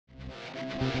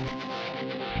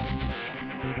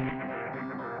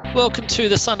Welcome to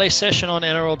the Sunday session on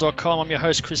NRL.com. I'm your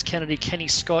host, Chris Kennedy. Kenny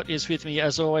Scott is with me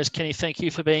as always. Kenny, thank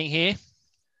you for being here.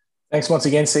 Thanks once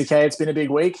again, CK. It's been a big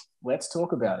week. Let's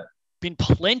talk about it. Been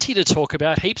plenty to talk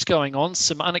about, heaps going on,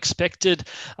 some unexpected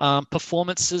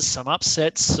performances, some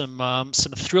upsets, some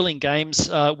thrilling games.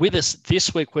 With us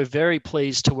this week, we're very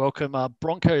pleased to welcome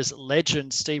Broncos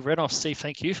legend Steve Renouf. Steve,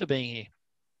 thank you for being here.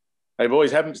 Hey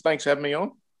boys, thanks for having me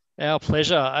on. Our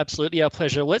pleasure, absolutely our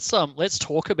pleasure. Let's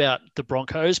talk about the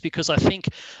Broncos, because I think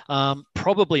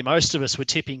probably most of us were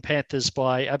tipping Panthers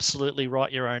by absolutely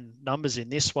write your own numbers in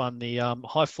this one. The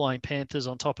high-flying Panthers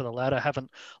on top of the ladder haven't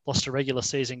lost a regular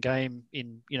season game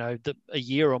in a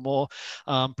year or more.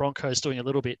 Broncos doing a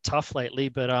little bit tough lately,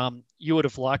 but you would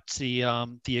have liked the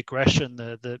aggression,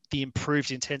 the improved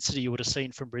intensity you would have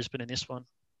seen from Brisbane in this one.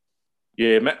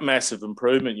 Yeah, massive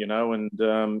improvement, and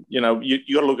you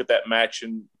got to look at that match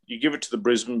and you give it to the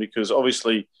Brisbane because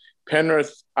obviously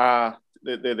Penrith they're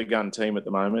the gun team at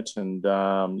the moment, and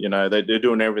they're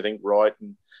doing everything right.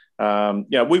 And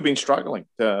we've been struggling,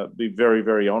 to be very,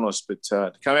 very honest, but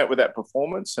to come out with that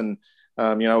performance, and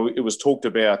it was talked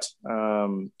about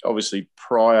obviously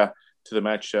prior to the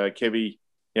match, Kevy,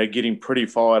 getting pretty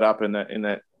fired up in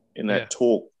that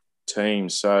talk team.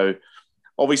 So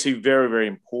obviously very, very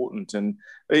important, and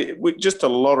with just a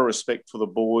lot of respect for the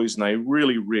boys, and they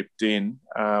really ripped in.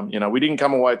 We didn't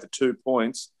come away with the 2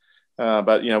 points,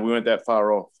 but we weren't that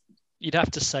far off. You'd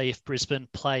have to say if Brisbane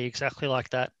play exactly like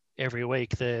that every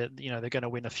week, they're going to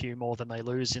win a few more than they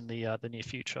lose in the near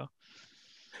future.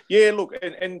 Yeah, look,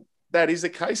 and that is the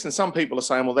case. And some people are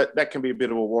saying, well, that can be a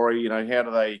bit of a worry. How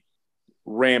do they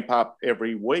ramp up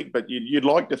every week? But you'd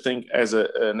like to think as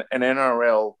an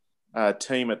NRL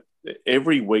team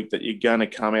every week that you're going to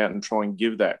come out and try and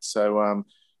give that. So,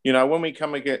 when we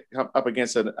come up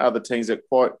against other teams that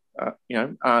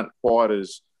aren't quite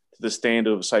as to the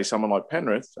standard of, say, someone like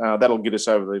Penrith, that'll get us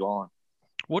over the line.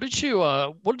 What did you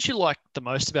like the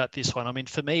most about this one? I mean,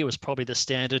 for me, it was probably the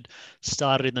standard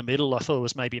started in the middle. I thought it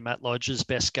was maybe Matt Lodge's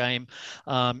best game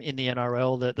in the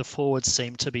NRL. The forwards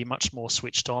seemed to be much more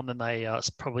switched on than they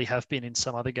probably have been in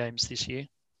some other games this year.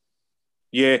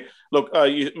 Yeah, look,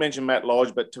 you mentioned Matt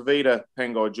Lodge, but Tavita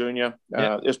Pangai Jr.,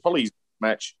 it was probably his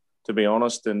match, to be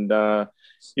honest. And, and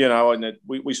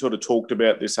we sort of talked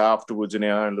about this afterwards in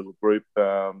our own little group.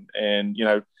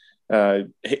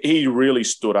 He really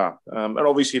stood up. And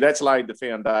obviously that's laid the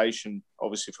foundation,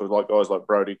 obviously, for guys like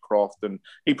Brodie Croft. And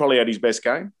he probably had his best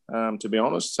game, to be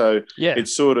honest. So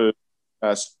it's sort of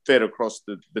fed across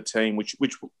the team, which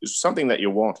is something that you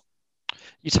want.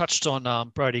 You touched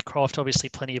on Brodie Croft, obviously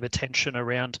plenty of attention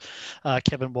around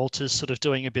Kevin Walters sort of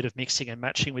doing a bit of mixing and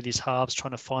matching with his halves,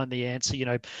 trying to find the answer.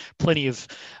 Plenty of,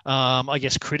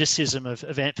 criticism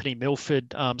of Anthony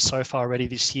Milford so far already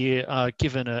this year,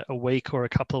 given a week or a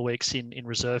couple of weeks in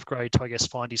reserve grade to,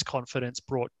 find his confidence,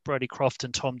 brought Brodie Croft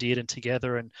and Tom Dearden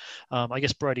together. And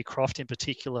Brodie Croft in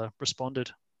particular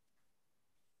responded.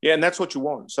 Yeah, and that's what you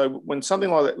want. So when something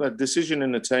like that, a decision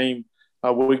in the team,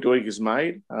 week to week is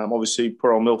made. Obviously,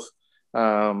 poor old Milf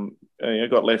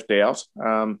got left out.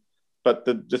 But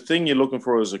the thing you're looking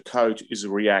for as a coach is a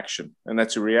reaction. And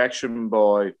that's a reaction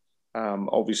by,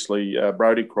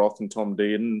 Brodie Croft and Tom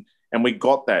Dearden. And we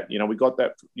got that. We got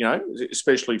that,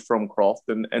 especially from Croft.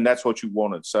 And that's what you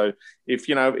wanted. So if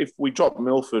we dropped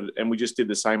Milford and we just did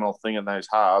the same old thing in those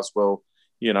halves, well,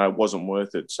 it wasn't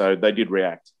worth it. So they did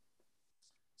react.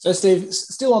 So, Steve,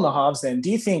 still on the halves then, do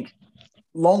you think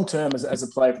long term as a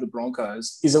player for the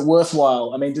Broncos, is it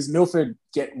worthwhile? I mean, does Milford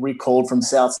get recalled from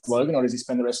South Logan, or does he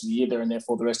spend the rest of the year there and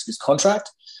therefore the rest of his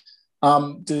contract?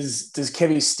 Does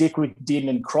Kevy stick with Dearden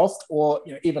and Croft, or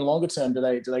even longer term, do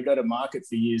they go to market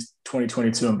for years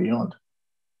 2022 and beyond?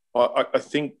 I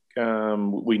think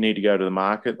we need to go to the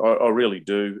market. I really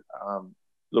do.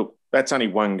 Look, that's only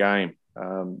one game,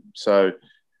 so.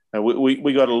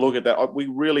 We got to look at that. We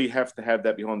really have to have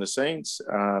that behind the scenes,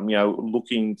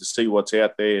 looking to see what's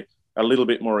out there, a little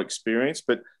bit more experience.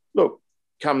 But look,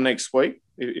 come next week,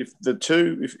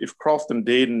 if Croft and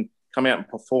Dearden come out and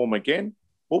perform again,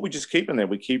 we just keep them there.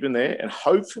 We keep them there, and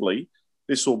hopefully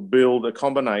this will build a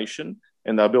combination,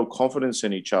 and they'll build confidence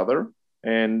in each other,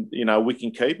 and we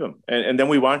can keep them, and then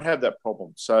we won't have that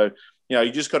problem. So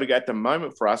you just got to get at the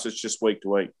moment for us. It's just week to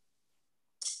week.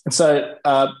 And so,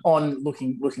 on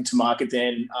looking to market,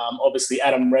 then obviously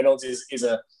Adam Reynolds is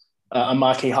a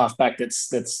marquee halfback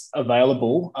that's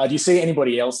available. Do you see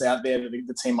anybody else out there that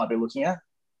the team might be looking at?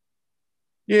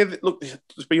 Yeah, look,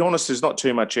 to be honest, there's not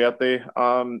too much out there.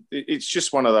 It's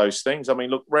just one of those things. I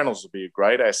mean, look, Reynolds would be a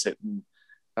great asset, and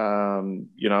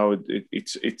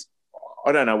it's.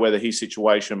 I don't know whether his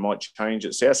situation might change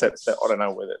at South. I don't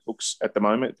know where that looks at the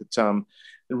moment. But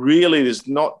really there's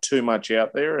not too much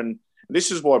out there. And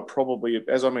this is why probably,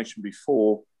 as I mentioned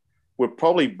before, we're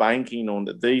probably banking on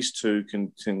that these two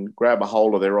can grab a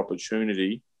hold of their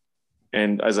opportunity.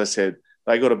 And as I said,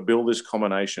 they got to build this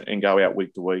combination and go out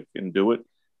week to week and do it.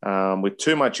 With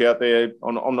too much out there,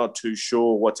 I'm not too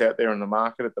sure what's out there in the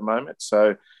market at the moment.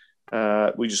 So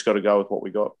we just got to go with what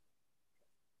we got.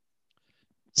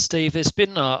 Steve, there's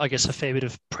been, I guess, a fair bit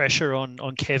of pressure on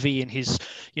Kevy in his,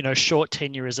 short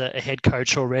tenure as a head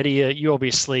coach already. You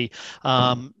obviously,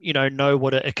 know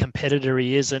what a competitor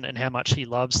he is and how much he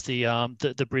loves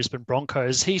the Brisbane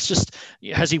Broncos.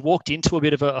 Has he walked into a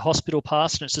bit of a hospital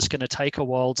pass and it's just going to take a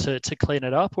while to clean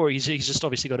it up, or he's just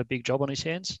obviously got a big job on his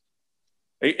hands?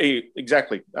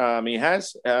 Exactly. He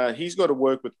has. He's got to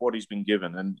work with what he's been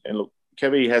given, and look,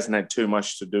 Kevy hasn't had too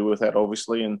much to do with that,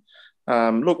 obviously, and.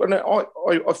 Look,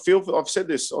 I feel I've said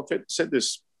this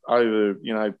over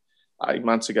 8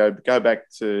 months ago. Go back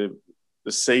to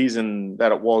the season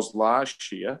that it was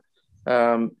last year.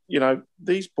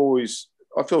 These boys,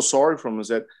 I feel sorry for them, is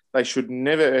that they should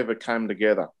never ever come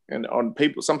together. And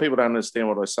some people don't understand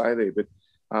what I say there, but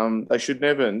they should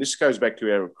never. And this goes back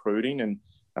to our recruiting, and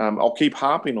I'll keep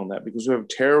harping on that because we have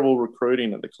terrible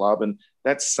recruiting at the club, and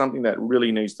that's something that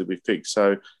really needs to be fixed.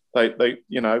 So. They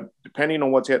depending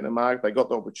on what's out in the market, they got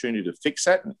the opportunity to fix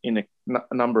that in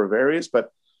a number of areas.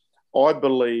 But I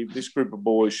believe this group of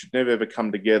boys should never ever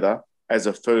come together as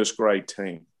a first grade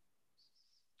team.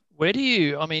 Where do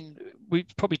you, we've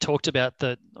probably talked about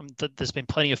that there's been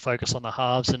plenty of focus on the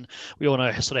halves, and we all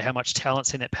know sort of how much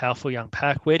talent's in that powerful young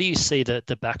pack. Where do you see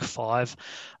the back five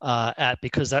at?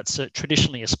 Because that's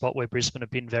traditionally a spot where Brisbane have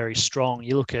been very strong.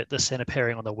 You look at the centre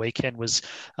pairing on the weekend was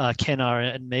Kennar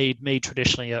and Mead. Mead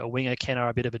traditionally a winger, Kennar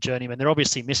a bit of a journeyman. They're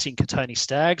obviously missing Katoni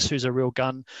Staggs, who's a real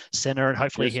gun centre, and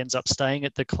hopefully he ends up staying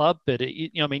at the club. But,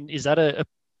 is that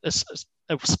a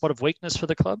spot of weakness for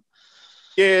the club?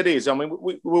 Yeah, it is.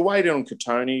 We're waiting on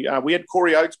Katoni. We had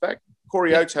Corey Oates back.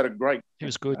 Corey Oates had a great... He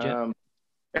was good, yeah.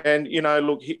 And,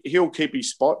 look, he'll keep his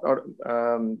spot.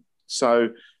 So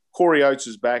Corey Oates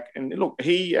is back. And, look,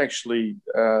 he actually,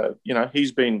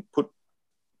 he's been put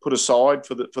aside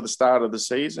for the start of the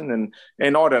season.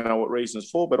 And I don't know what reasons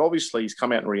for, but obviously he's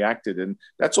come out and reacted. And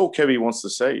that's all Kevy wants to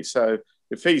see. So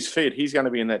if he's fit, he's going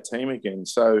to be in that team again.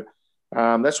 So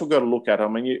that's what we've got to look at.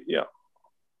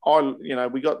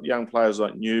 We got young players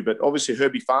like New, but obviously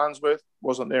Herbie Farnsworth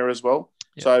wasn't there as well.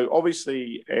 Yeah. So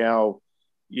obviously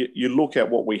you look at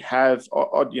what we have.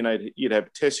 You'd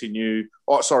have Tessie New.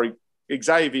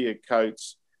 Xavier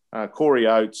Coates, Corey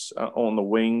Oates on the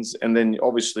wings, and then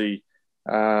obviously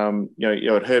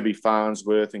you had Herbie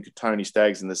Farnsworth and Katoni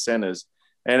Staggs in the centres.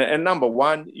 And number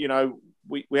one,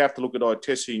 we have to look at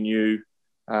Tessie New,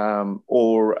 so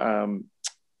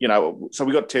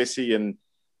we got Tessie and.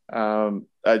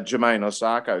 Jermaine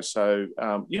Osako. So,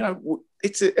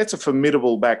 it's a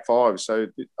formidable back five. So,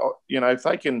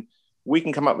 if we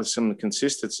can come up with some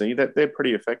consistency, that they're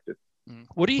pretty effective.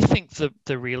 What do you think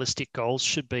the realistic goals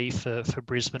should be for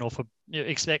Brisbane, or for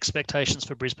expectations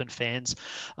for Brisbane fans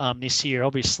this year?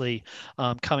 Obviously,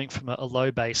 coming from a low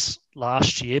base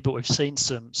last year, but we've seen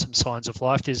some signs of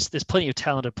life. There's plenty of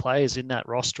talented players in that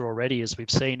roster already, as we've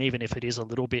seen, even if it is a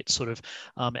little bit sort of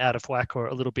out of whack or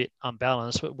a little bit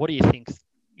unbalanced. What do you think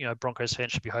Broncos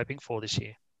fans should be hoping for this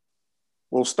year?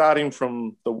 Well, starting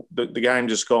from the game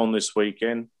just gone this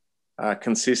weekend,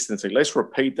 consistency. Let's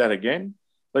repeat that again.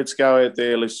 Let's go out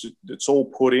there. It's all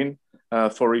put in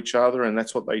for each other, and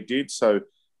that's what they did. So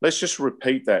let's just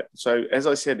repeat that. So as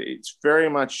I said, it's very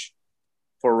much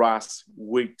for us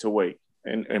week to week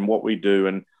and what we do,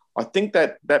 and I think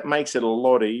that makes it a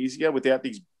lot easier without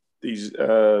these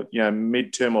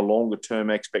midterm or longer term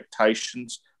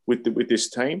expectations with this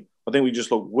team. I think we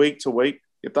just look week to week.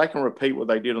 If they can repeat what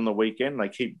they did on the weekend, they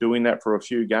keep doing that for a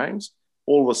few games,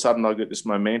 all of a sudden they'll get this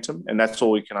momentum, and that's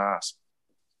all we can ask.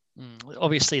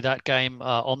 Obviously, that game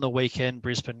on the weekend,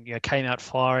 Brisbane came out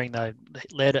firing. They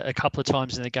led a couple of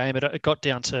times in the game, but it got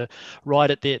down to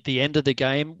right at the end of the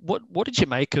game. What did you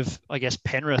make of, I guess,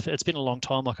 Penrith? It's been a long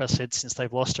time, like I said, since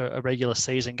they've lost a regular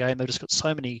season game. They've just got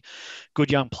so many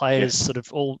good young players sort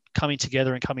of all coming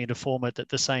together and coming into form at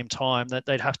the same time that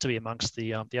they'd have to be amongst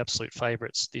the absolute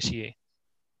favourites this year.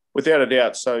 Without a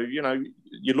doubt. So,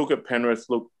 you look at Penrith,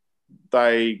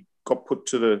 they got put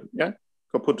to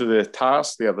their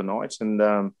task the other night.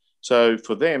 And so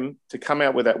for them to come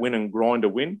out with that win and grind a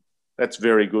win, that's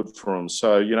very good for them.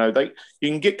 So, you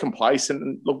can get complacent.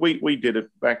 And look, we did it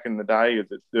back in the day of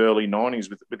the early 90s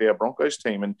with our Broncos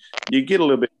team. And you get a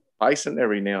little bit complacent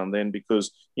every now and then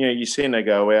because, you see them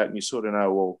go out and you sort of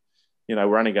know, well,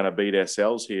 we're only going to beat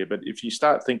ourselves here. But if you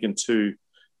start thinking too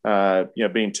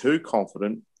being too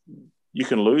confident, you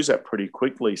can lose that pretty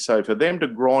quickly. So for them to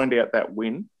grind out that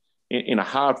win in a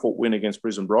hard-fought win against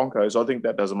Brisbane Broncos, I think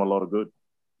that does them a lot of good.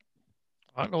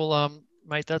 All right, well,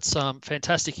 mate, that's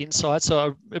fantastic insight. So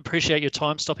I appreciate your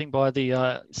time stopping by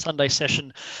the Sunday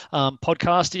Session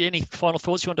podcast. Any final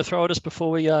thoughts you want to throw at us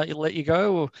before we let you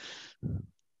go? Or?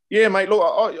 Yeah, mate. Look,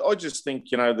 I just think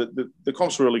that the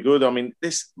comp's really good. I mean, I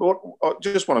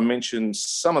just want to mention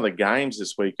some of the games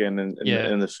this weekend and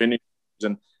the finishes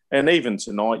and even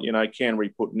tonight. Canterbury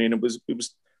putting in. It was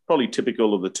probably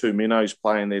typical of the two minnows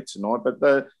playing there tonight,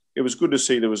 but it was good to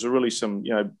see there was really some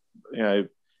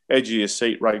edge of your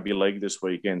seat rugby league this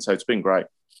weekend. So it's been great.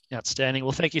 Outstanding.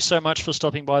 Well, thank you so much for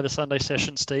stopping by the Sunday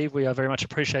Session, Steve. We very much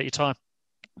appreciate your time.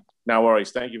 No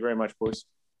worries. Thank you very much, boys.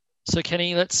 So,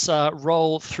 Kenny, let's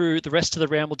roll through the rest of the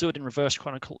round. We'll do it in reverse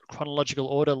chronological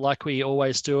order like we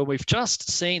always do. And we've just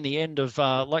seen the end of,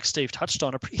 like Steve touched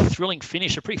on, a pretty thrilling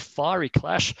finish, a pretty fiery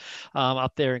clash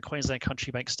up there in Queensland Country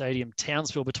Bank Stadium,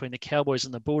 Townsville, between the Cowboys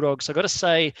and the Bulldogs. I've got to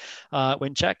say,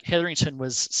 when Jack Hetherington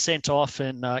was sent off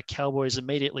and Cowboys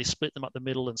immediately split them up the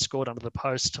middle and scored under the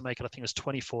post to make it, I think it was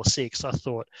 24-6, I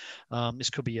thought this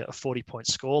could be a 40-point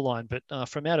scoreline. But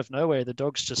from out of nowhere, the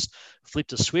Dogs just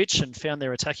flipped a switch and found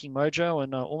their attacking mojo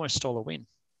and almost stole a win.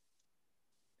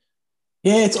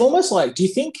 Yeah, it's almost like, do you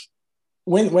think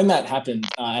when that happened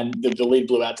and the lead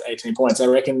blew out to 18 points, I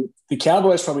reckon the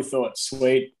Cowboys probably thought,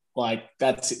 sweet, like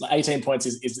that's 18 points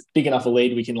is big enough a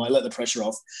lead, we can let the pressure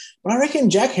off. But I reckon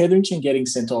Jack Hetherington getting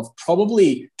sent off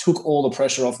probably took all the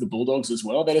pressure off the Bulldogs as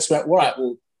well. They just went, all right,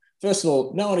 well, first of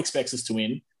all, no one expects us to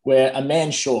win. We're a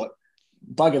man short.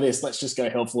 Bugger this, let's just go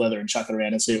hell for leather and chuck it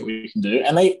around and see what we can do.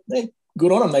 And they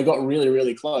good on them. They got really,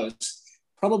 really close.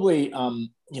 Probably,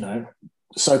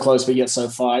 so close but yet so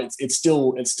far. It's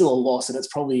still a loss, and it's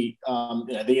probably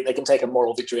they can take a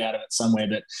moral victory out of it somewhere.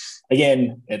 But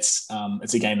again, it's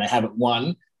a game they haven't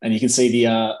won, and you can see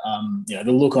the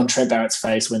look on Trent Barrett's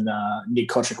face when Nick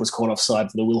Kotrick was caught offside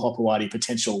for the Will Hopewadi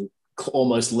potential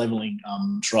almost leveling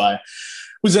try. It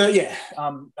was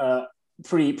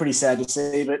pretty sad to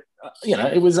see, but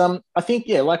it was I think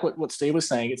like what Steve was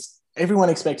saying, everyone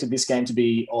expected this game to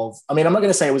be of. I mean, I'm not going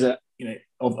to say it was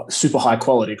of super high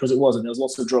quality, because it wasn't. There was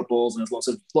lots of drop balls and there's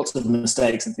lots of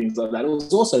mistakes and things like that. It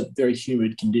was also very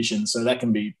humid conditions, so that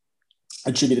can be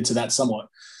attributed to that somewhat.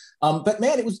 But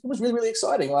man, it was really, really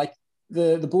exciting. Like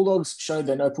the Bulldogs showed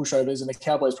they're no pushovers, and the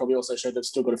Cowboys probably also showed they've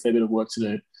still got a fair bit of work to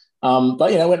do.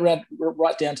 But went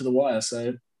right down to the wire.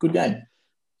 So good game.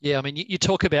 Yeah, I mean, you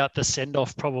talk about the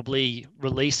send-off probably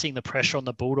releasing the pressure on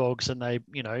the Bulldogs, and they,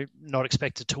 not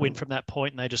expected to win from that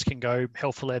point, and they just can go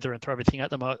hell for leather and throw everything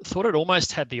at them. I thought it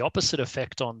almost had the opposite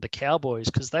effect on the Cowboys,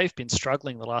 because they've been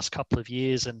struggling the last couple of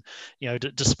years, and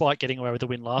despite getting away with the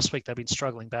win last week, they've been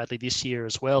struggling badly this year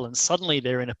as well. And suddenly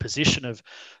they're in a position of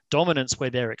dominance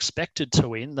where they're expected to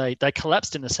win. They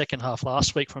collapsed in the second half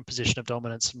last week from a position of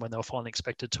dominance, and when they were finally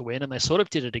expected to win, and they sort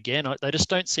of did it again. They just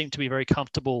don't seem to be very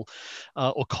comfortable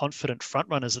or confident front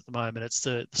runners at the moment. It's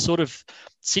the sort of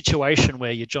situation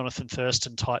where your Jonathan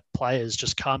Thurston type players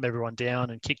just calm everyone down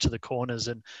and kick to the corners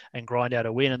and grind out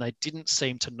a win, and they didn't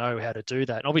seem to know how to do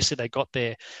that. And obviously they got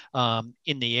there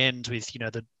in the end with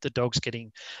the Dogs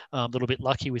getting a little bit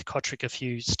lucky with Kotrick a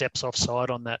few steps offside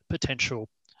on that potential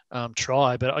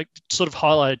try, but it sort of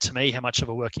highlighted to me how much of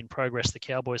a work in progress the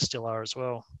Cowboys still are as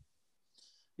well.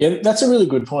 Yeah, that's a really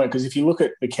good point, because if you look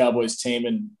at the Cowboys team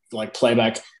and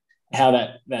playback how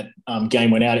that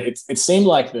game went out, it seemed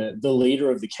like the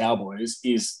leader of the Cowboys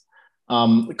is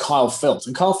Kyle Feldt.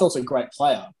 And Kyle Feldt's a great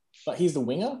player, but he's the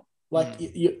winger.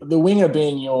 The winger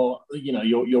being your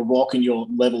rock and your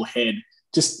level head,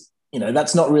 just,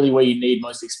 that's not really where you need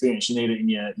most experience. You need it in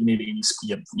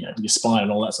your spine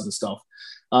and all that sort of stuff.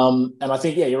 And I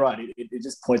think, you're right. It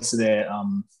just points to their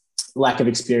lack of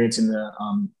experience in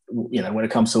the, when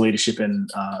it comes to leadership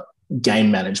and game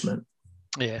management.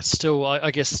 Yeah, still, I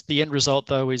guess the end result,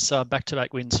 though, is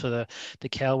back-to-back wins for the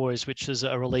Cowboys, which is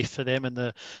a relief for them. And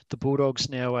the Bulldogs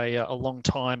now a long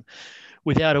time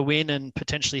without a win and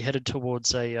potentially headed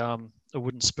towards a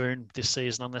wooden spoon this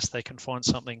season, unless they can find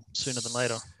something sooner than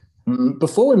later.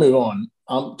 Before we move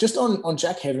on, just on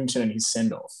Jack Hetherington and his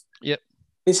send-off. Yep.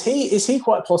 Is he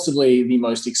quite possibly the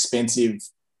most expensive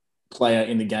player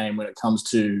in the game when it comes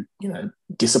to,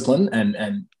 discipline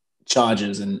and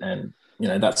charges and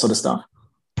that sort of stuff?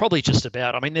 Probably just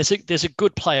about. I mean, there's a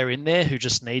good player in there who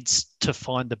just needs to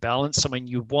find the balance. I mean,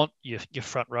 you want your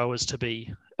front rowers to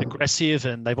be aggressive,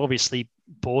 and they've obviously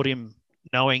bought him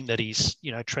knowing that he's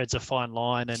treads a fine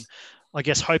line, and I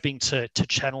guess hoping to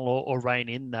channel or rein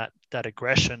in that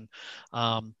aggression,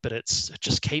 but it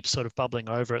just keeps sort of bubbling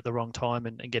over at the wrong time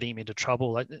and getting him into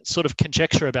trouble. Sort of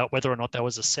conjecture about whether or not that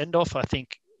was a send-off. I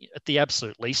think at the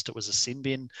absolute least it was a sin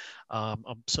bin. I'm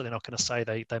certainly not going to say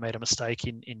they made a mistake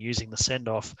in using the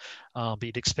send-off, but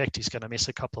you'd expect he's going to miss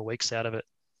a couple of weeks out of it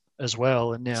as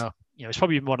well. And now, he's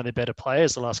probably been one of their better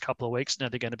players the last couple of weeks. Now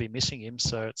they're going to be missing him,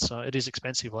 so it is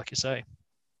expensive, like you say.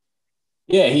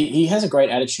 Yeah, he has a great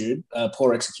attitude,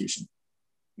 poor execution.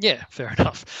 Yeah, fair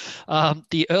enough.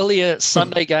 The earlier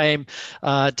Sunday game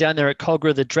down there at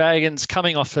Cogra, the Dragons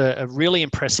coming off a really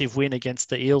impressive win against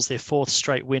the Eels, their fourth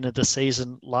straight win of the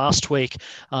season last week,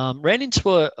 ran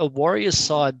into a Warriors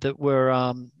side that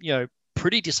were,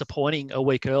 pretty disappointing a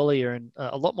week earlier and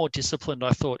a lot more disciplined,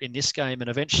 I thought, in this game, and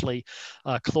eventually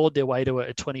clawed their way to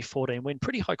a 2014 win.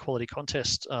 Pretty high quality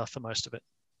contest for most of it.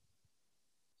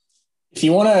 If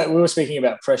you want to, we were speaking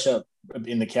about pressure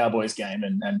in the Cowboys game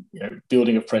and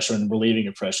building of pressure and relieving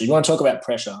of pressure. You want to talk about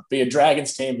pressure. Be a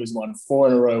Dragons team who's won 4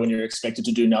 in a row when you're expected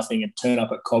to do nothing and turn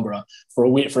up at Cogra for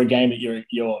a game that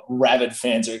your rabid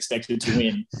fans are expected to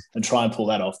win and try and pull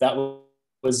that off.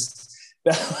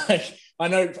 I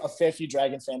know a fair few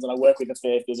Dragons fans, and I work with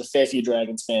there's a fair few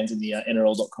Dragons fans in the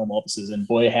NRL.com offices, and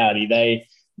boy howdy,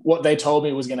 what they told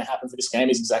me was going to happen for this game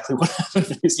is exactly what happened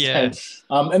for this game.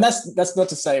 And that's not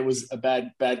to say it was a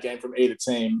bad game from either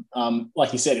team.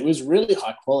 Like you said, it was really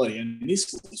high quality, and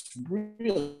this was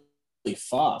really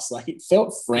fast. Like, it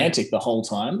felt frantic the whole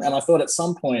time, and I thought at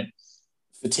some point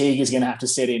fatigue is going to have to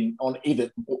set in on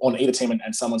either team,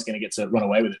 and someone's going to get to run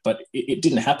away with it. But it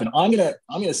didn't happen. I'm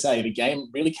gonna say the game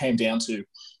really came down to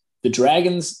the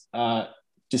Dragons'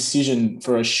 decision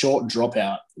for a short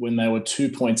dropout when they were 2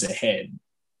 points ahead,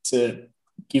 to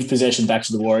give possession back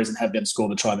to the Warriors and have them score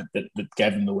the try that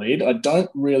gave them the lead. I don't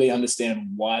really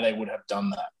understand why they would have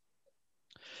done that.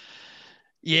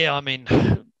 Yeah, I mean,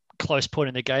 close point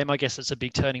in the game. I guess it's a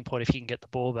big turning point if you can get the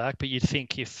ball back, but you'd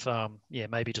think if,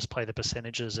 maybe just play the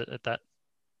percentages at that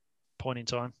point in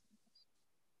time.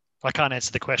 I can't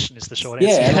answer the question is the short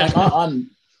answer. Yeah,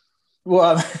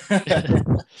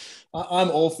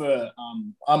 I'm all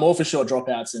for short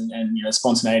dropouts and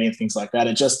spontaneity and things like that.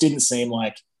 It just didn't seem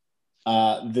like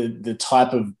the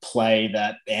type of play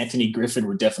that Anthony Griffin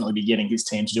would definitely be getting his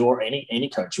team to do, or any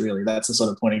coach really. That's the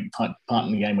sort of part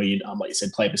in the game where you'd, like you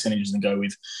said, play percentages and go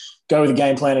with a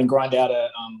game plan and grind out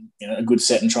a good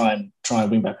set and try and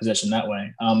win back possession that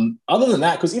way. Other than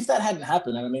that, because if that hadn't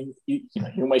happened, and I mean, you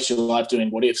waste your life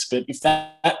doing what ifs, but if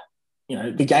that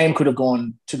the game could have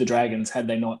gone to the Dragons had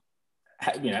they not,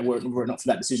 were it not for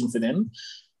that decision for them.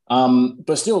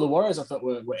 But still, the Warriors I thought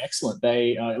were excellent.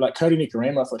 They like Cody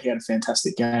Nicarima. I thought he had a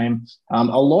fantastic game. A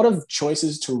lot of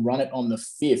choices to run it on the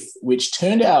fifth, which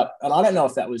turned out, and I don't know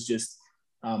if that was just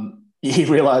he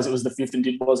realised it was the fifth and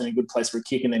wasn't a good place for a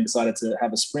kick, and then decided to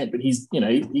have a sprint. But he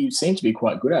seemed to be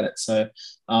quite good at it. So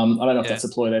I don't know if that's a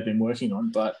ploy they've been working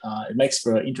on, but it makes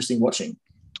for interesting watching.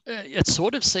 It's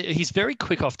sort of, he's very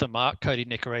quick off the mark, Cody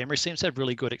Nicarima. He seems to have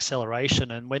really good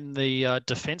acceleration. And when the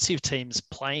defensive team's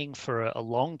playing for a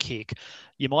long kick,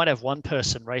 you might have one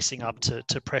person racing up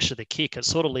to pressure the kick. It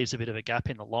sort of leaves a bit of a gap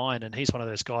in the line. And he's one of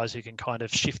those guys who can kind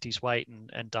of shift his weight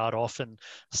and dart off. And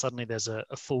suddenly there's a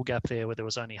full gap there where there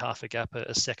was only half a gap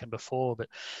a second before. But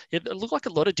it looked like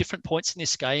a lot of different points in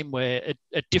this game where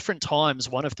at different times,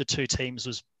 one of the two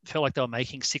teams felt like they were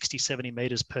making 60, 70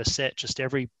 meters per set. Just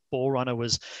every ball runner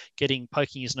was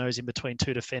poking his nose in between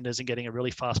two defenders and getting a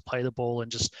really fast play the ball,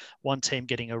 and just one team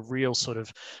getting a real sort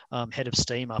of head of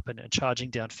steam up and charging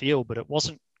downfield. But it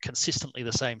wasn't consistently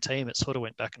the same team. It sort of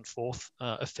went back and forth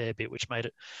a fair bit, which made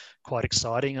it quite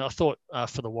exciting. I thought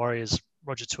for the Warriors,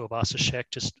 Roger Tuivasa-Sheck,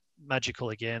 just magical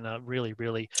again. Really,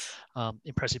 really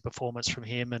impressive performance from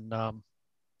him. And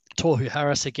Tohu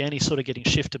Harris, again, he's sort of getting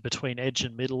shifted between edge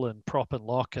and middle and prop and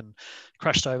lock, and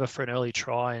crashed over for an early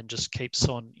try and just keeps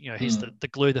on, he's the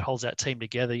glue that holds that team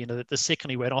together. The second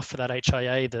he went off for that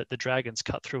HIA, the Dragons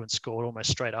cut through and scored almost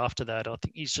straight after that. I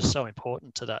think he's just so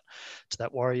important to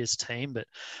that Warriors team. But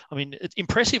I mean, it's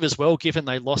impressive as well, given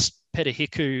they lost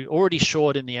Petahiku, already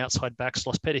short in the outside backs,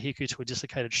 lost Petahiku to a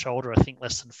dislocated shoulder, I think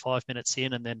less than 5 minutes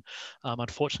in. And then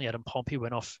unfortunately, Adam Pompey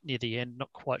went off near the end.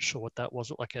 Not quite sure what that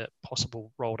was, like a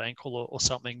possible rolled ankle or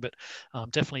something, but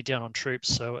definitely down on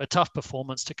troops. So a tough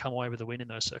performance to come away with a win in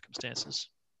those circumstances.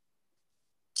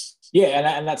 Yeah,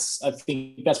 and I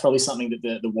think that's probably something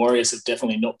that the Warriors have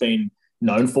definitely not been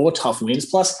known for, tough wins.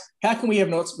 Plus, how can we have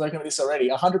not spoken of this already?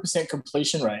 100%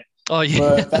 completion rate. Oh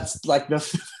yeah, that's like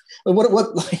that's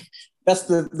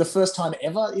the first time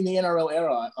ever in the NRL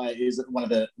era is one of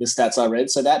the stats I read.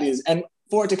 So that is, and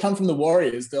for it to come from the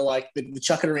Warriors, they're like the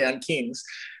chuck it around Kings.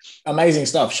 Amazing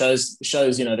stuff. Shows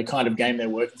the kind of game they're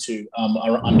working to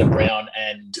under Brown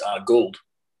and Gould.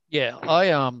 Yeah,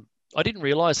 I didn't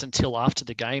realize until after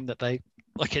the game that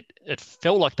it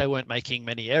felt like they weren't making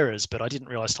many errors, but I didn't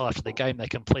realize till after the game they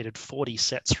completed 40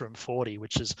 sets from 40,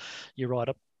 which is, you're right,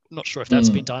 I'm not sure if that's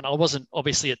been done. I wasn't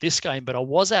obviously at this game, but I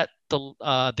was at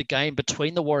the game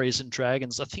between the Warriors and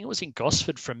Dragons. I think it was in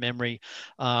Gosford from memory,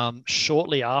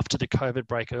 shortly after the COVID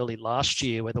break early last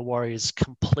year, where the Warriors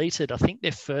completed, I think,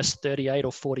 their first 38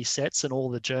 or 40 sets, and all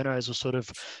the journos were sort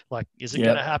of like, is it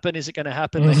going to happen? Is it going to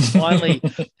happen? They finally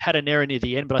had an error near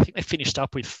the end, but I think they finished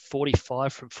up with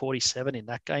 45 from 47 in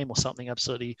that game or something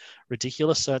absolutely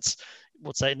ridiculous. So it's,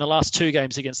 in the last two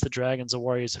games against the Dragons, the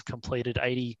Warriors have completed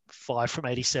 85 from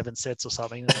 87 sets or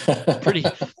something.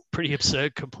 Pretty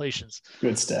absurd completions.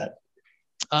 Good stat.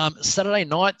 Saturday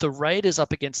night, the Raiders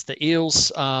up against the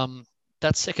Eels.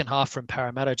 That second half from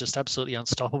Parramatta, just absolutely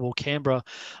unstoppable. Canberra,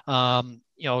 I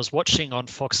was watching on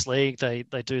Fox League. They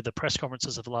do the press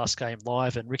conferences of the last game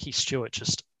live, and Ricky Stewart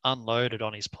just unloaded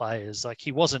on his players. Like,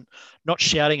 he wasn't not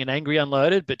shouting and angry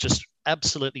unloaded, but just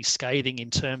absolutely scathing in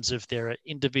terms of there are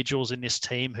individuals in this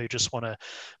team who just want to,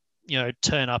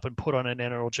 turn up and put on an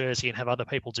NRL jersey and have other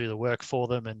people do the work for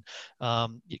them. And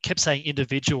you kept saying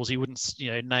individuals. He wouldn't,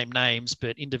 name names,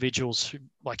 but individuals who,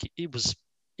 like, it was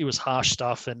harsh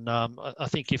stuff. And I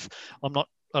think I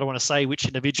don't want to say which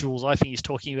individuals I think he's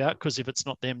talking about, because if it's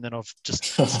not them, then I've just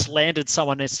slandered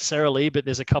someone necessarily. But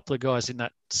there's a couple of guys in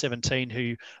that 17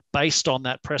 who, based on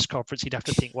that press conference, you'd have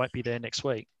to think won't be there next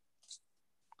week.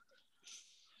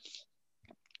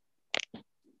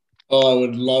 Oh, I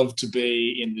would love to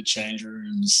be in the change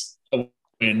rooms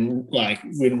when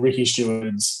Ricky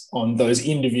Stewart's on those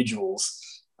individuals.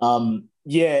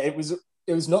 It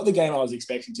was not the game I was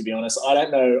expecting, to be honest. I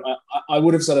don't know. I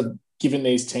would have sort of given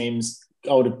these teams,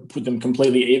 I would have put them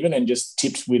completely even and just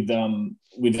tipped with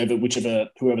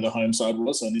whoever the home side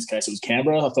was. So in this case, it was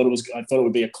Canberra. I thought it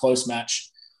would be a close match,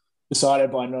 decided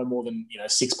by no more than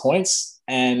 6 points.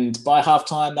 And by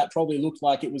halftime, that probably looked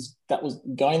like that was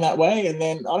going that way. And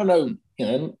then I don't know,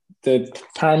 the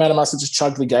Parramatta must have just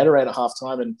chugged the Gatorade at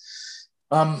halftime,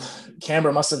 and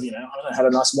Canberra must have had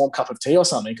a nice warm cup of tea or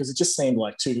something, because it just seemed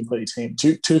like two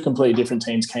completely different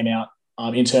teams came out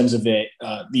in terms of their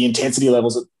the intensity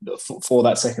levels for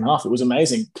that second half. It was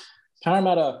amazing.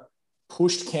 Parramatta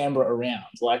pushed Canberra around,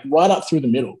 like right up through the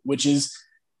middle, which is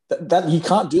that you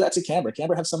can't do that to Canberra.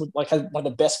 Canberra has one of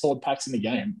the best forward packs in the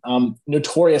game,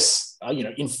 notorious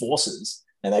enforcers,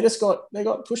 and they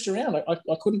got pushed around. I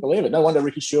couldn't believe it. No wonder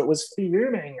Ricky Stewart was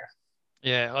fuming.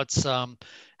 Yeah, it's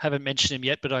haven't mentioned him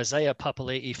yet, but Isaiah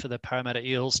Papali'i for the Parramatta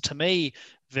Eels, to me,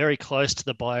 very close to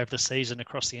the buy of the season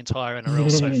across the entire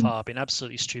NRL so far. Been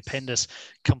absolutely stupendous.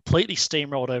 Completely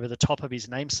steamrolled over the top of his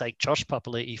namesake, Josh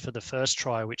Papali'i, for the first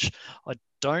try, which I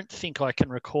don't think I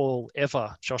can recall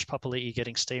ever Josh Papali'i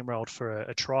getting steamrolled for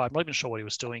a try. I'm not even sure what he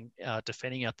was doing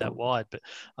defending out that wide, but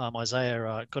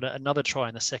Isaiah got another try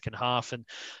in the second half, and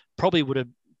probably would have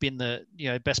been the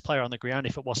best player on the ground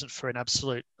if it wasn't for an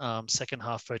absolute second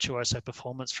half virtuoso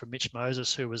performance from Mitch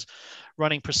Moses, who was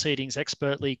running proceedings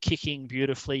expertly, kicking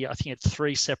beautifully. I think he had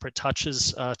 3 separate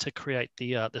touches to create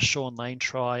the Sean Lane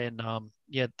try, and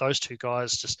those two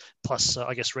guys, just plus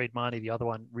I guess Reid Marnie, the other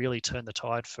one, really turned the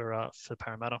tide for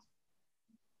Parramatta.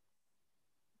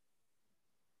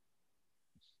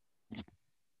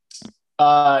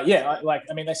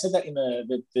 They said that in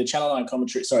the Channel 9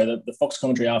 commentary, the Fox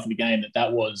commentary after the game,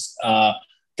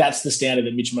 that's the standard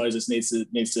that Mitch Moses needs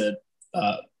to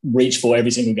reach for every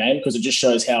single game, because it just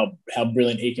shows how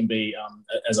brilliant he can be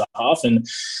as a half. And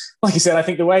like you said, I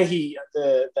think the way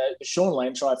the Sean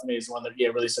Lane try for me is the one that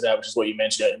really stood out, which is what you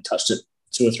mentioned, and touched it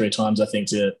 2 or 3 times, I think,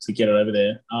 to get it over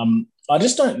there. I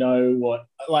just don't know what,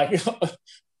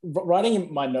 writing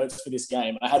in my notes for this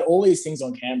game, I had all these things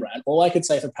on Canberra, and all I could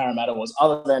say for Parramatta was,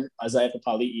 other than Isaiah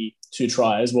Papali'i 2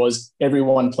 tries, was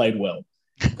everyone played well.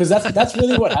 Because that's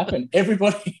really what happened.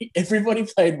 Everybody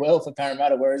played well for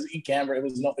Parramatta, whereas in Canberra it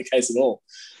was not the case at all.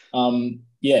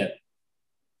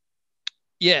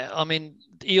 Yeah, I mean,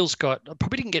 the Eels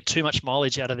probably didn't get too much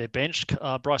mileage out of their bench.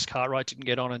 Bryce Cartwright didn't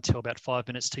get on until about 5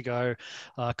 minutes to go.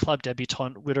 Club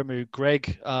debutant Wiremu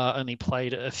Greg only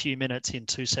played a few minutes in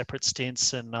 2 separate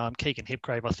stints, and Keegan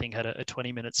Hipgrave, I think, had a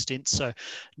 20-minute stint. So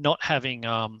not having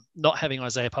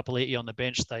Isaiah Papali'i on the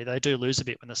bench, they do lose a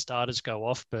bit when the starters go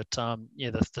off. But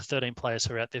the 13 players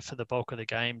who are out there for the bulk of the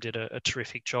game did a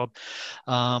terrific job.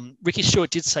 Ricky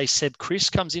Stewart did say Seb Chris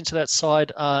comes into that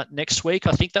side next week.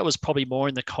 I think that was probably more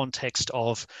in the context of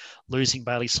of losing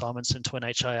Bailey Simonson to an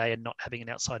HIA and not having an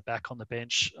outside back on the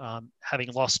bench,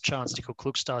 having lost Chance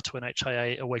Nickel-Klugstad to an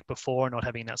HIA a week before and not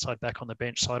having an outside back on the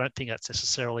bench. So I don't think that's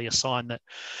necessarily a sign that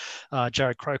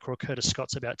Jared Croker or Curtis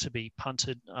Scott's about to be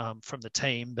punted from the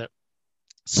team, but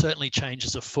certainly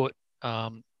changes afoot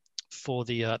for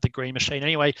the Green Machine.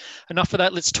 Anyway, enough of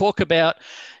that. Let's talk about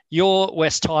your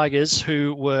West Tigers,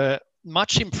 who were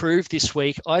much improved this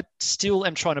week. I still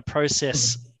am trying to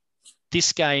process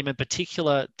this game, in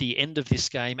particular the end of this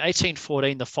game.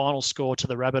 18-14, the final score to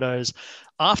the Rabbitohs.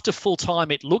 After full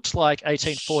time, it looked like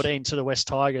 18-14 to the West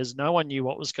Tigers. No one knew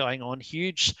what was going on.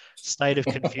 Huge state of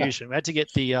confusion. We had to get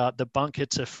the bunker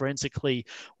to forensically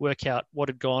work out what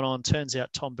had gone on. Turns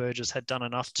out Tom Burgess had done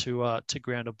enough to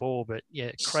ground a ball. But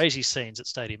yeah, crazy scenes at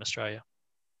Stadium Australia.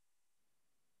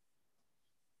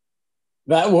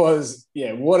 That was,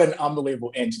 what an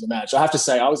unbelievable end to the match. I have to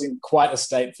say, I was in quite a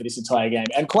state for this entire game,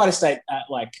 and quite a state at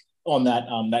on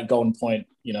that golden point,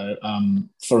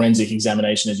 forensic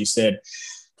examination, as you said.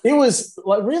 It was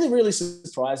really, really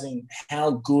surprising how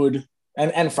good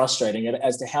and frustrating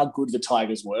as to how good the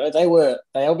Tigers were.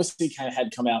 They obviously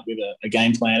had come out with a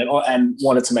game plan and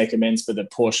wanted to make amends for the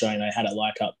poor showing they had at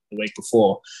Leichhardt the week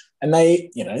before. And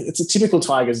it's a typical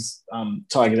Tigers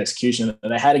execution.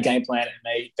 They had a game plan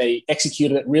and they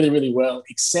executed it really, really well,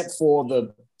 except for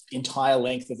the entire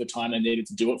length of the time they needed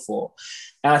to do it for.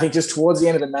 And I think just towards the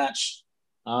end of the match,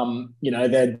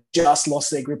 they'd just lost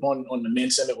their grip on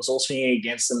momentum. It was all swinging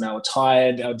against them. They were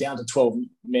tired. They were down to 12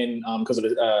 men because of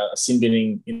a sin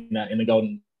binning in the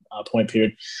golden point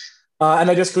period. And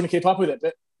they just couldn't keep up with it.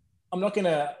 But I'm not going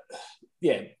to,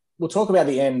 we'll talk about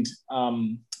the end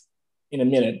in a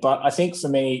minute. But I think for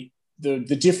me, the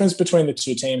difference between the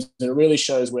two teams, and it really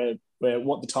shows where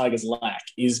what the Tigers lack,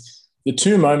 is the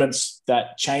two moments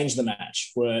that changed the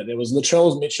match, where there was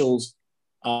Latrell Mitchell's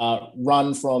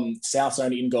run from South's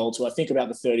own in goal to I think about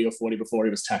the 30 or 40 before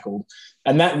he was tackled.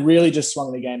 And that really just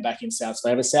swung the game back in South's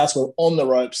favour. Souths were on the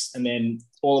ropes, and then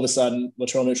all of a sudden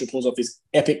Latrell Mitchell pulls off this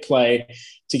epic play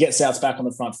to get Souths back on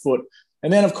the front foot.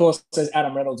 And then, of course, there's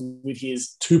Adam Reynolds with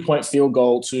his 2-point field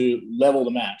goal to level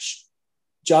the match.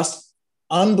 Just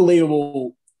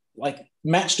unbelievable,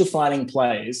 match-defining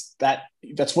plays.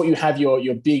 That's what you have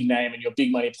your big name and your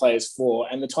big money players for.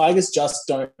 And the Tigers just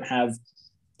don't have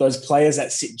those players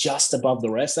that sit just above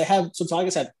the rest.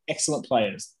 Tigers have excellent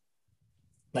players.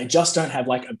 They just don't have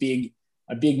a big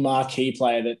marquee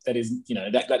player that is,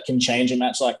 that can change a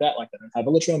match like that. They don't have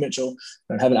a Latrell Mitchell,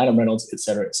 they don't have an Adam Reynolds, et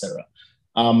cetera, et cetera.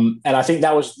 And I think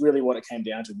that was really what it came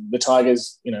down to. The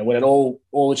Tigers, when all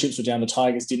the chips were down, the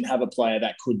Tigers didn't have a player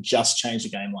that could just change the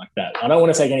game like that. I don't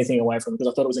want to take anything away from them,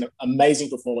 because I thought it was an amazing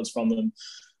performance from them.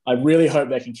 I really hope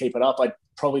they can keep it up. I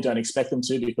probably don't expect them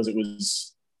to, because it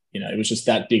was just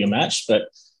that big a match. But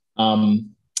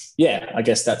I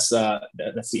guess that's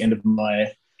the end of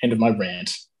my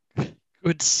rant.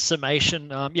 Good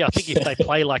summation. I think if they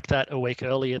play like that a week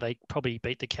earlier, they probably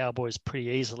beat the Cowboys pretty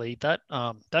easily. That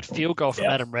field goal from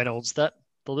Adam Reynolds, the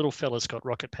little fella's got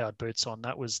rocket-powered boots on.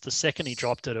 That was the second he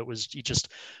dropped it. He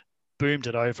just boomed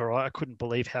it over. I couldn't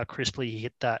believe how crisply he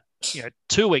hit that.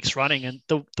 2 weeks running, and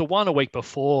the one a week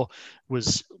before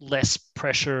was less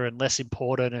pressure and less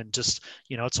important, and just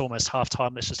it's almost half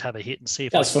time. Let's just have a hit and see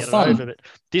if I can get it over. But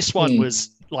this one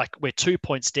was we're 2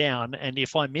 points down, and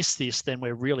if I miss this, then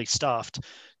we're really stuffed.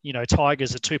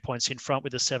 Tigers are 2 points in front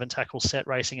with a 7-tackle set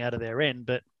racing out of their end,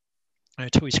 but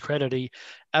to his credit, he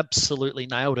absolutely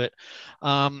nailed it.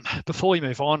 Before we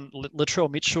move on,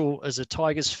 Latrell Mitchell, as a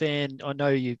Tigers fan, I know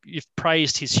you've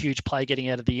praised his huge play getting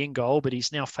out of the in goal, but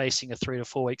he's now facing a 3 to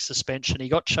 4 week suspension. He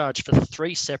got charged for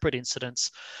 3 separate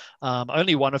incidents.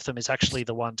 Only one of them is actually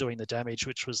the one doing the damage,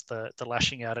 which was the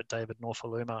lashing out at David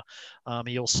Norfoluma.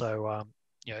 He also...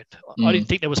 I didn't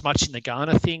think there was much in the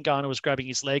Garner thing. Garner was grabbing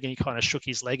his leg and he kind of shook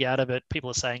his leg out of it. People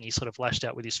are saying he sort of lashed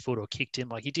out with his foot or kicked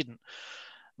him. He didn't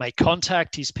make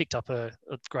contact. He's picked up a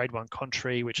grade 1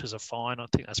 contrary, which is a fine. I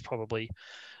think that's probably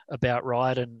about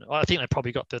right. And I think they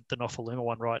probably got the Nofaluma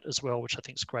one right as well, which I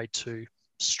think is grade 2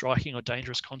 striking or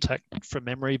dangerous contact from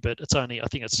memory. But I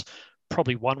think it's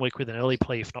probably 1 week with an early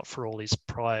plea, if not for all his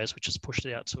priors, which has pushed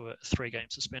it out to a 3-game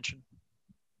suspension.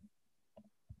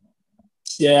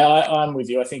 Yeah, I'm with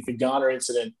you. I think the Garner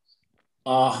incident, it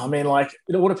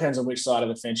all depends on which side of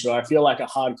the fence you are. I feel like a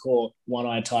hardcore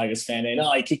one-eyed Tigers fan.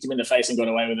 He kicked him in the face and got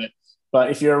away with it.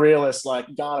 But if you're a realist,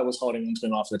 Garner was holding onto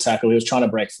him after the tackle. He was trying to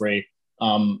break free.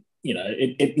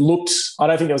 It looked, I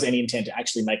don't think there was any intent to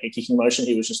actually make a kicking motion.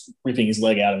 He was just ripping his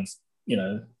leg out of,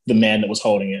 the man that was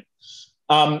holding it.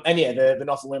 The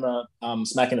Nofaluma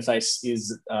smack in the face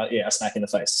is, a smack in the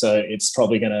face. So it's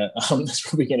probably going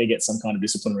to get some kind of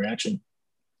disciplinary reaction.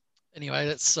 Anyway,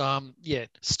 let's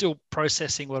still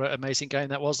processing what an amazing game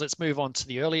that was. Let's move on to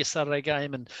the earlier Saturday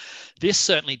game, and this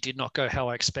certainly did not go how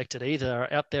I expected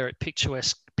either. Out there at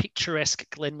picturesque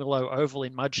Glenmillow Oval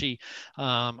in Mudgee,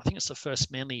 I think it's the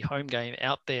first Manly home game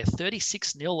out there.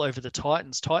 36-0 over the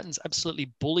Titans. Titans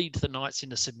absolutely bullied the Knights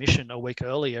into submission a week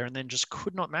earlier, and then just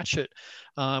could not match it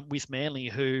with Manly,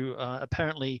 who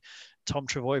apparently Tom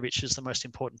Trbojevic is the most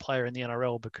important player in the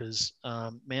NRL because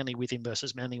Manly with him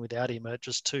versus Manly without him are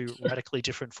just two radically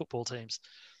different football teams.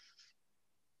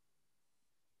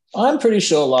 I'm pretty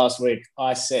sure last week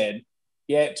I said,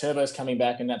 yeah, Turbo's coming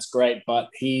back and that's great, but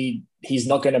he's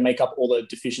not going to make up all the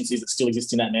deficiencies that still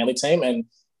exist in that Manly team. And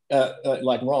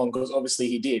wrong, because obviously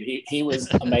he did. He was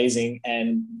amazing,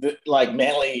 and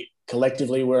Manly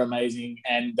collectively were amazing,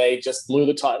 and they just blew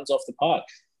the Titans off the park.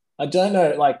 I don't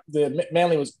know, the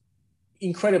Manly was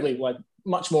incredibly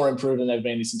much more improved than they've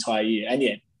been this entire year. And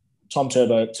yet Tom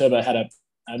Turbo had a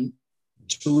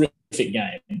terrific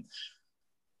game.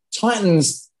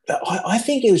 Titans, I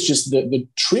think it was just the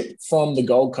trip from the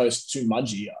Gold Coast to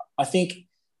Mudgee. I think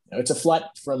it's a flight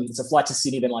to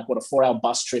Sydney, then a 4-hour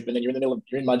bus trip, and then you're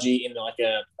in Mudgee in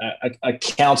a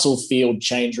council field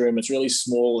change room. It's really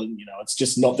small, and it's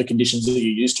just not the conditions that you're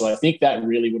used to. I think that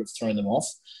really would have thrown them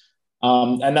off.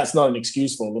 And that's not an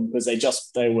excuse for them because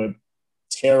they were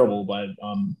terrible by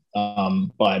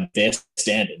their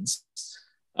standards.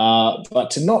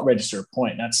 But to not register a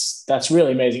point, that's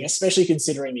really amazing, especially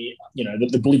considering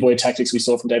the bully boy tactics we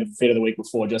saw from David Fifita the week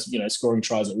before, just scoring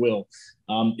tries at will.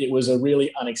 It was a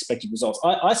really unexpected result.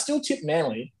 I still tip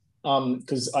Manly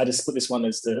because I just split this one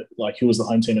as to who was the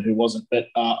home team and who wasn't. But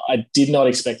I did not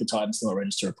expect the Titans to not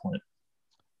register a point.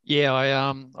 Yeah,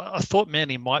 I thought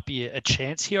Manly might be a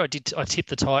chance here. I tipped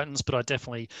the Titans, but I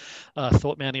definitely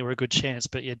thought Manly were a good chance.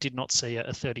 But yeah, did not see a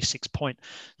 36-point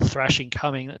thrashing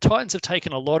coming. The Titans have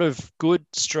taken a lot of good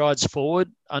strides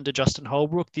forward under Justin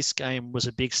Holbrook. This game was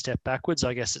a big step backwards.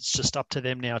 I guess it's just up to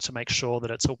them now to make sure that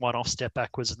it's a one-off step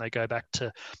backwards and they go back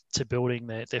to building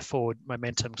their forward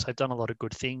momentum. So they've done a lot of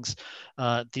good things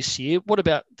this year. What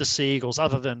about the Sea Eagles,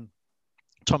 other than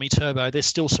Tommy Turbo? There's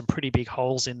still some pretty big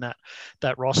holes in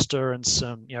that roster, and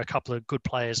some a couple of good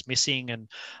players missing, and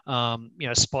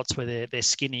spots where they're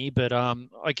skinny. But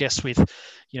I guess with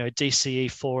DCE,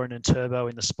 Foreign, and Turbo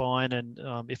in the spine, and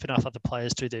if enough other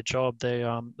players do their job, they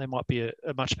might be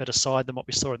a much better side than what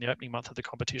we saw in the opening month of the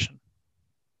competition.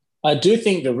 I do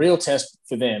think the real test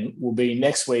for them will be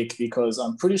next week, because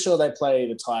I'm pretty sure they play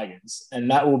the Tigers,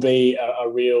 and that will be a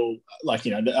real,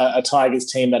 a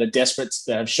Tigers team that are desperate,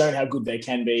 that have shown how good they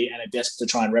can be and are desperate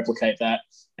to try and replicate that,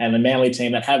 and the Manly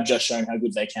team that have just shown how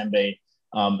good they can be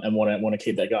and want to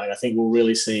keep that going. I think we'll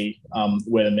really see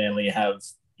whether Manly have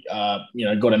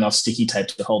got enough sticky tape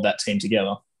to hold that team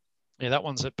together. Yeah, that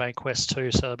one's at Bankwest too,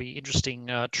 so it'll be an interesting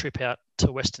trip out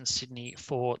to Western Sydney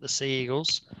for the Sea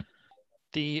Eagles.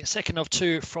 The second of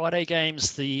two Friday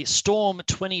games, the Storm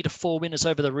 20-4 winners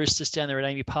over the Roosters down there at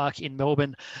Amy Park in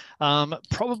Melbourne.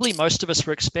 Probably most of us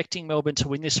were expecting Melbourne to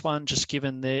win this one, just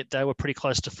given that they were pretty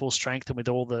close to full strength, and with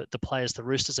all the players the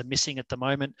Roosters are missing at the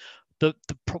moment. The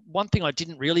one thing I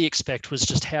didn't really expect was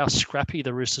just how scrappy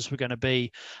the Roosters were going to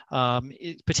be,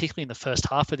 particularly in the first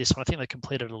half of this one. I think they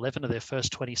completed 11 of their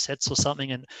first 20 sets or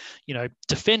something, and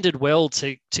defended well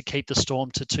to keep the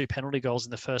Storm to 2 penalty goals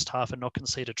in the first half and not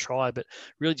concede a try, but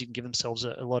really didn't give themselves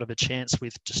a lot of a chance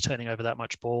with just turning over that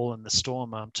much ball, and the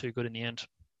Storm too good in the end.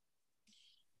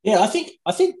 Yeah, I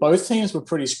think both teams were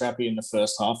pretty scrappy in the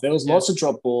first half. There was lots of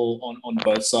drop ball on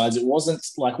both sides. It wasn't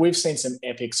we've seen some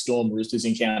epic Storm Roosters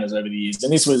encounters over the years,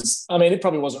 and this was, it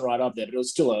probably wasn't right up there, but it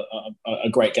was still a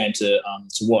great game to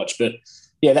watch. But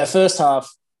yeah, that first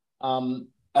half,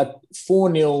 a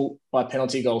 4-0 by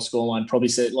penalty goal scoreline probably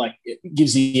said it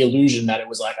gives the illusion that it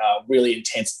was a really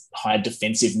intense, high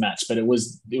defensive match, but it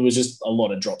was just a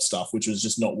lot of drop stuff, which was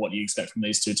just not what you expect from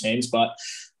these two teams. But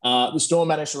the Storm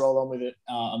managed to roll on with it,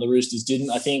 and the Roosters didn't.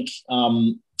 I think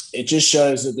it just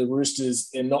shows that the Roosters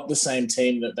are not the same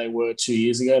team that they were 2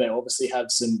 years ago. They obviously have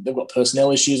they've got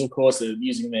personnel issues, of course. They're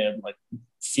using their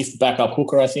fifth backup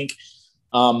hooker, I think.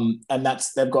 And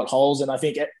they've got holes. And I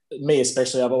think me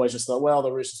especially, I've always just thought, well,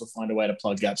 the Roosters will find a way to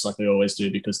plug gaps like they always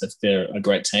do, because they're a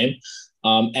great team.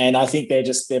 And I think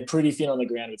they're pretty thin on the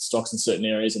ground with stocks in certain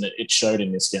areas, and it showed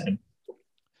in this game.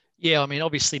 Yeah,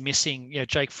 obviously missing,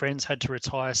 Jake Friends had to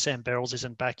retire. Sam Berrells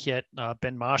isn't back yet.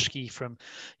 Ben Marshke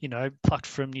plucked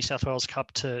from New South Wales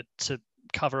Cup to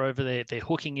cover over their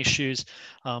hooking issues.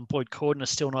 Boyd Cordner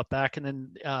is still not back. And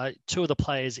then two of the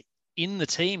players in the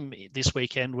team this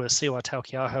weekend were Siwa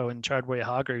Taukeiaho and Jared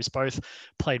Waerea-Hargreaves. Both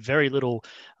played very little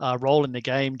role in the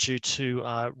game due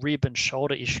to rib and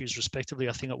shoulder issues, respectively,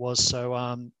 I think it was.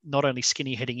 So not only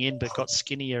skinny heading in, but got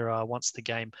skinnier once the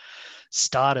game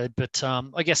started. But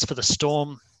I guess for the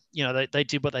Storm, they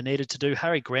did what they needed to do.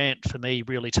 Harry Grant, for me,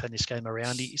 really turned this game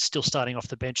around. He's still starting off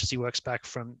the bench as he works back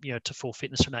from, to full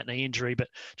fitness from that knee injury, but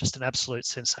just an absolute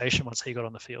sensation once he got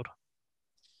on the field.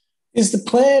 Is the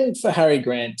plan for Harry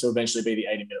Grant to eventually be the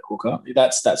 80-minute hooker?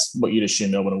 That's what you'd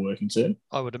assume Melbourne are working to?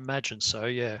 I would imagine so,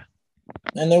 yeah.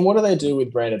 And then what do they do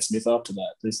with Brandon Smith after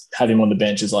that? Just have him on the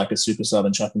bench as like a super sub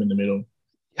and chuck him in the middle?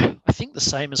 I think the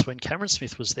same as when Cameron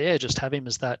Smith was there, just have him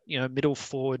as that, middle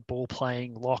forward ball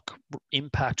playing lock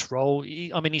impact role.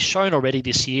 He's shown already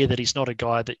this year that he's not a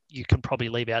guy that you can probably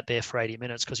leave out there for 80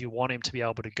 minutes because you want him to be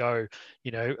able to go,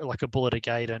 like a bull at a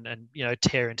gate and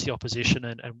tear into the opposition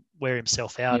and wear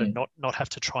himself out and not have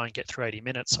to try and get through 80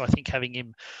 minutes. So I think having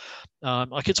him,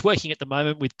 it's working at the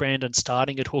moment with Brandon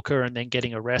starting at hooker and then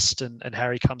getting a rest and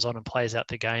Harry comes on and plays out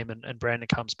the game and Brandon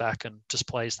comes back and just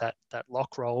plays that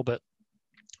lock role. But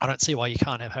I don't see why you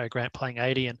can't have Harry Grant playing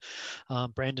 80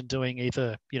 and Brandon doing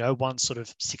either, one sort of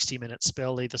 60-minute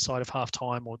spell either side of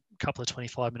halftime or a couple of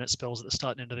 25-minute spells at the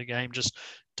start and end of the game, just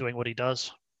doing what he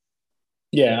does.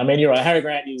 Yeah, you're right. Harry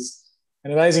Grant is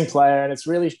an amazing player, and it's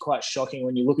really quite shocking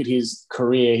when you look at his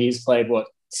career. He's played,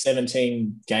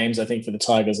 17 games, I think, for the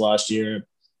Tigers last year, a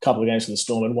couple of games for the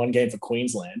Storm, and one game for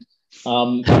Queensland.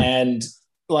 And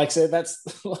so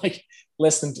that's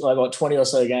less than 20 or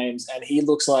so games, and he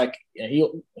looks like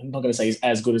I'm not going to say he's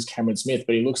as good as Cameron Smith,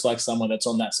 but he looks like someone that's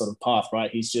on that sort of path,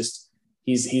 right?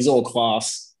 He's all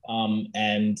class,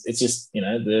 and it's just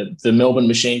the Melbourne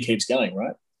machine keeps going,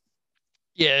 right?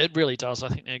 Yeah, it really does. I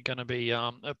think they're going to be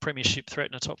a premiership threat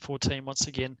and a top 4 team once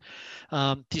again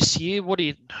this year. What do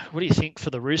you think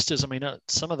for the Roosters?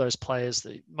 Some of those players,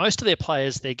 most of their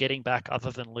players, they're getting back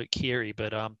other than Luke Keary,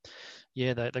 but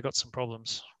they got some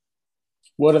problems.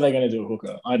 What are they going to do at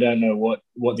hooker? I don't know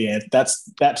what the answer.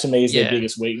 That to me is their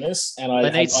biggest weakness, and I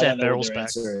don't know what their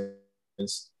answer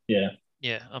is. Yeah.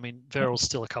 Yeah, Verrill's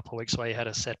still a couple of weeks away. He had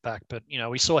a setback, but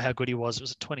we saw how good he was. It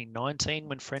was 2019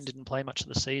 when Friend didn't play much of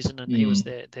the season, and he was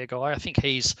their guy. I think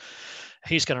he's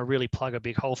going to really plug a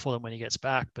big hole for them when he gets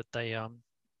back. But they,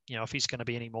 if he's going to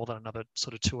be any more than another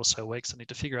sort of 2 or so weeks, they need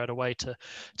to figure out a way to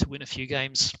win a few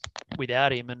games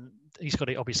without him. And he's got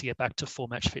to obviously get back to full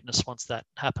match fitness once that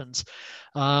happens.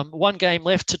 One game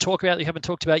left to talk about that we haven't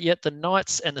talked about yet, the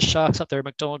Knights and the Sharks up there at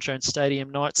McDonald Jones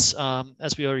Stadium. Knights,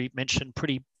 as we already mentioned,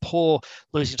 pretty poor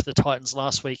losing to the Titans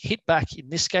last week. Hit back in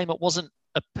this game. It wasn't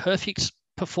a perfect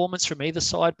performance from either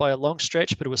side by a long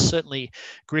stretch, but it was certainly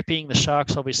gripping. The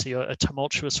Sharks, obviously, a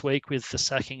tumultuous week with the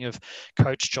sacking of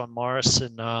coach John Morris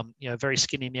and, very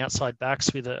skinny in the outside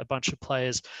backs with a bunch of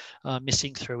players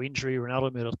missing through injury.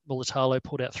 Ronaldo Mulatalo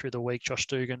pulled out through the week. Josh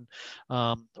Dugan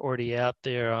already out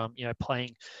there,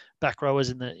 playing back rowers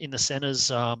in the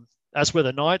centres. As were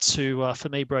the Knights, who, for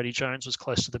me, Brodie Jones was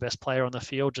close to the best player on the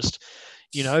field. Just,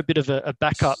 a bit of a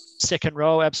backup second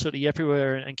row, absolutely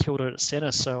everywhere, and killed it at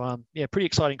centre. So, pretty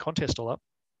exciting contest all up.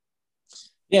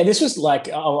 Yeah, this was I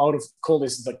would have called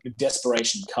this like the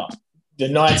desperation cup. The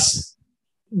Knights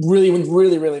really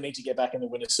need to get back in the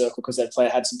winner's circle because that player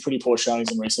had some pretty poor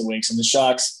showings in recent weeks. And the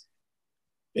Sharks,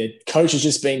 their coach has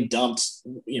just been dumped.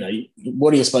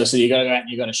 What are you supposed to do? You got to go out and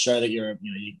you got to show that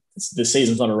the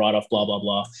season's not a write-off, blah, blah,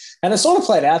 blah. And it sort of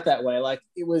played out that way.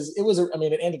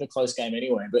 It ended a close game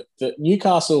anyway, but the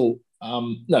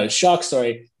Sharks,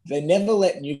 they never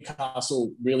let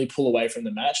Newcastle really pull away from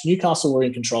the match. Newcastle were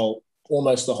in control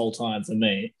almost the whole time for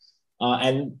me.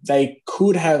 And they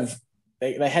could have,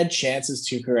 they had chances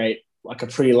to create like a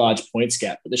pretty large points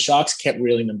gap, but the Sharks kept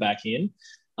reeling them back in.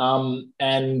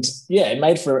 It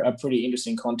made for a pretty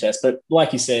interesting contest. But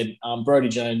like you said, Brodie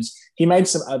Jones, he made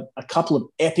a couple of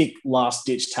epic last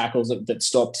ditch tackles that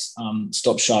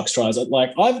stopped Sharks tries. I've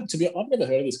never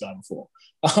heard of this guy before.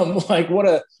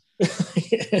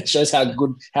 It shows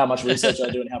how much research I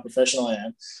do and how professional I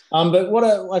am. But what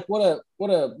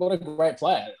a great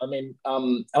player. And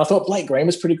I thought Blake Green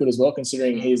was pretty good as well,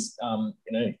 considering his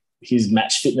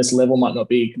match fitness level might not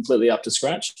be completely up to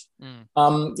scratch.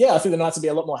 I think the Knights would be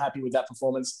a lot more happy with that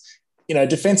performance.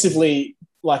 Defensively,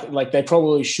 like they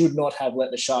probably should not have let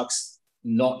the Sharks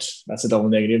that's a double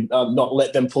negative, not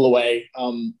let them pull away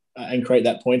and create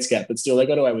that points gap, but still they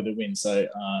got away with the win. So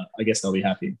I guess they'll be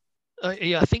happy.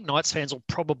 I think Knights fans will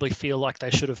probably feel like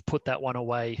they should have put that one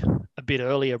away a bit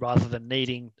earlier rather than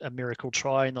needing a miracle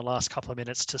try in the last couple of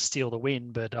minutes to steal the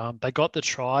win. But they got the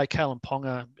try. Kalen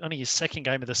Ponga, only his second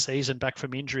game of the season, back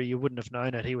from injury. You wouldn't have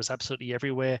known it. He was absolutely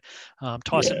everywhere.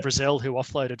 Tyson Frizzell, who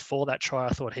offloaded for that try, I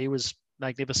thought he was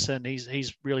magnificent.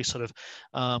 He's really sort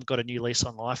of got a new lease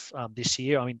on life this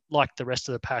year. I mean, like the rest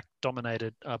of the pack,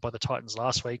 dominated by the Titans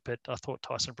last week, but I thought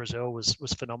Tyson Frizzell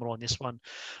was phenomenal in this one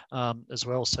as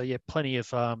well. So yeah, plenty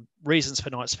of reasons for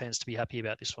Knights fans to be happy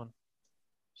about this one.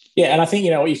 Yeah, and I think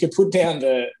you could put down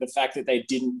the fact that they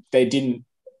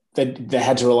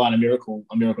had to rely on a miracle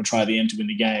try at the end to win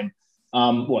the game.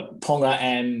 Ponga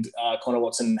and Connor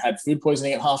Watson had food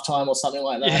poisoning at halftime or something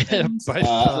like that. Yeah, and,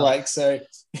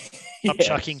 both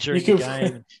chucking during the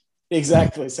game.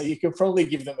 Exactly. So you could probably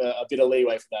give them a bit of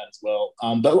leeway for that as well.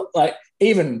 But like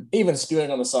even spewing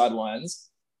on the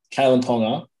sidelines, Kalen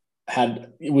Ponga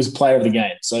was player of the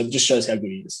game. So it just shows how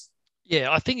good he is.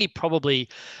 Yeah, I think he probably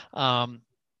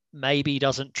maybe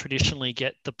doesn't traditionally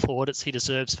get the plaudits he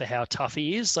deserves for how tough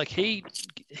he is. Like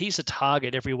he's a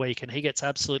target every week and he gets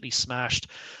absolutely smashed.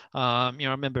 I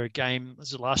remember a game,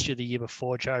 was it last year, the year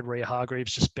before, Jared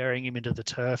Rea-Hargreaves just burying him into the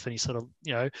turf, and he sort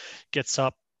of, gets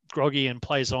up groggy and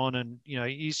plays on, and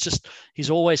he's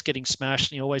always getting smashed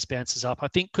and he always bounces up. I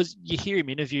think because you hear him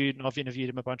interviewed, and I've interviewed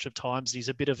him a bunch of times, he's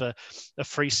a bit of a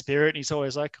free spirit, and he's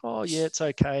always like, oh yeah, it's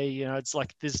okay, it's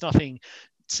like there's nothing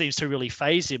seems to really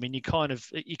phase him, and he kind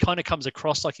of comes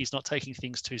across like he's not taking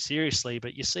things too seriously,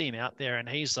 but you see him out there and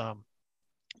he's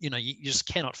you just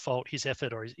cannot fault his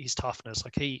effort or his toughness.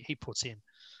 Like he puts in.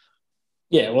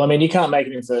 Yeah, well, I mean, you can't make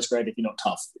it in first grade if you're not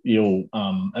tough. You'll,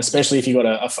 especially if you've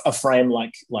got a frame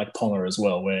like Ponga as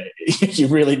well, where you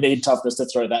really need toughness to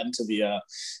throw that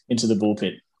into the bull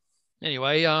pit.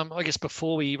 Anyway, I guess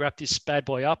before we wrap this bad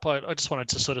boy up, I just wanted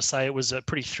to sort of say it was a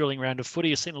pretty thrilling round of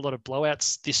footy. I've seen a lot of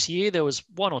blowouts this year. There was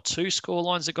one or two score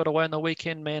lines that got away on the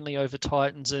weekend, Manly over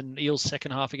Titans and Eels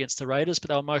second half against the Raiders, but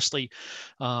they were mostly,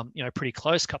 pretty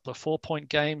close, couple of 4-point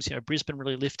games. Brisbane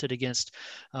really lifted against,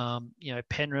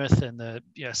 Penrith, and the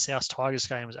South Tigers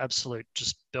game was absolute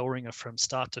just bell ringer from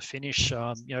start to finish.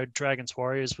 Dragons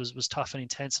Warriors was tough and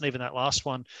intense, and even that last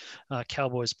one,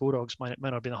 Cowboys Bulldogs may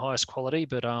not have been the highest quality,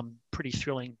 but pretty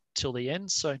thrilling till the end.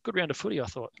 So good round of footy, I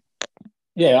thought.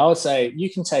 Yeah, I would say you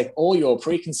can take all your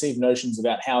preconceived notions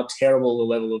about how terrible the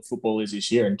level of football is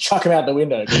this year and chuck them out the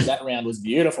window, because that round was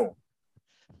beautiful.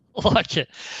 Like it.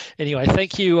 Anyway,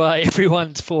 thank you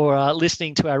everyone for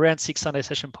listening to our Round 6 Sunday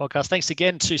Session podcast. Thanks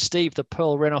again to Steve the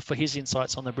Pearl Renouf for his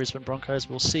insights on the Brisbane Broncos.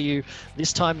 We'll see you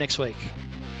this time next week.